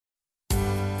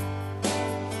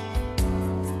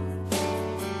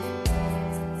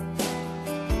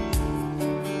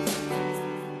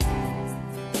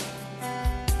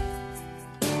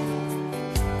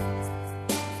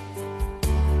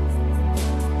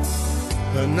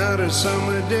Another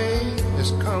summer day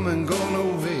has come and gone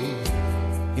away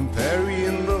in Paris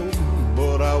and Rome,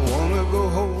 but I wanna go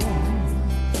home.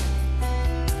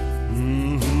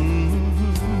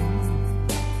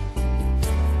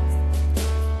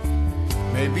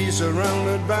 Maybe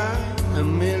surrounded by a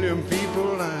million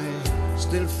people, I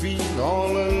still feel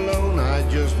all alone. I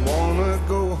just wanna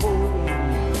go home.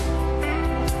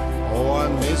 Oh, I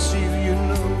miss you, you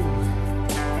know.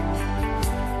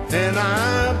 And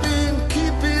I've been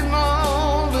keeping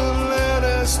all the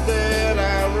letters that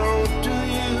I wrote to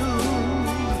you,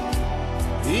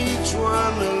 each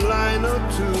one a line or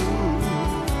two.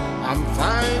 I'm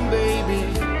fine, baby,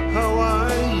 how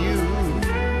are you?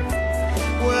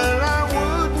 Well, I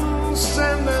wouldn't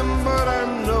send them, but I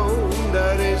know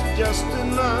that is just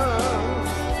enough.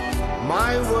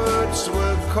 My words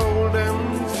were cold and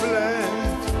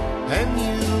flat, and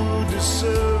you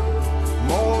deserve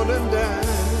more than that.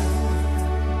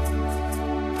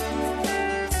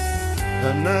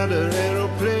 Another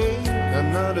aeroplane,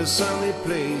 another sunny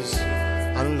place.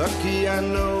 Unlucky, I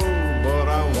know, but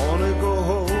I wanna go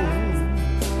home.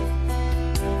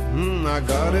 I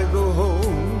gotta go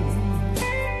home.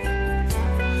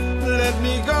 Let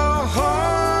me go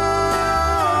home.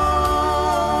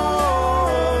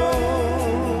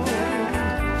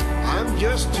 I'm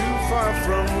just too far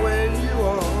from where you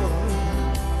are.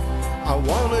 I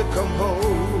wanna come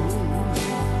home.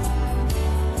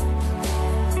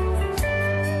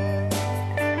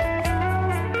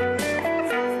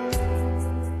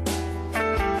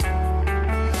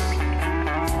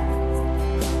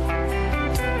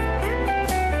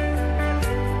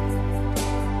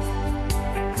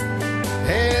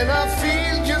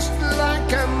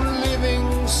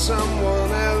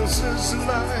 Someone else's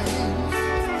life.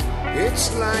 It's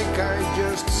like I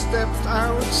just stepped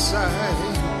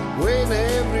outside when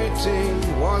everything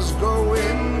was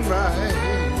going right.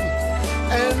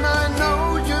 And I know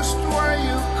just why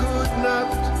you could not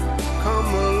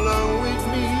come along with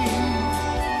me,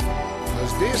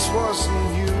 'cause this wasn't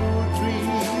your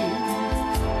dream,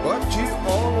 but you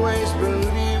always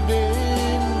believed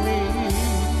in me.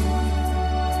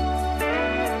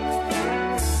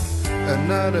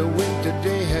 Another winter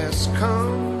day has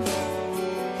come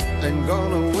and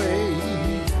gone away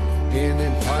in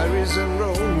Paris and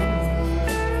Rome,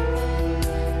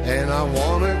 and I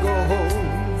wanna go home.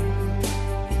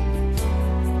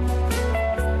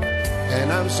 And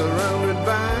I'm surrounded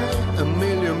by a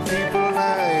million people.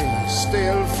 I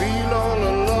still feel all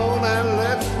alone, and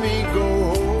let me go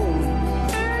home.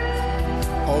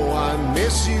 Oh, I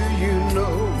miss you, you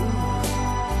know.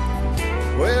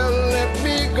 Well, let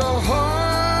me go home.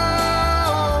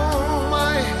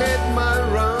 My head might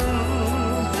run.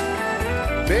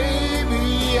 Baby,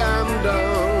 I'm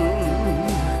done.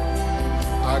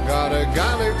 I gotta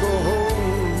go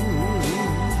home.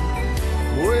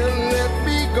 Well, let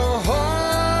me go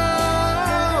home.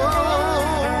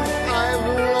 I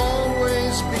will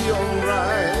always be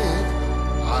alright.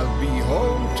 I'll be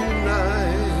home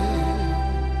tonight.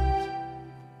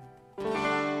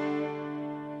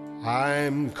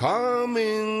 I'm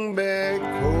coming back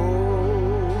home.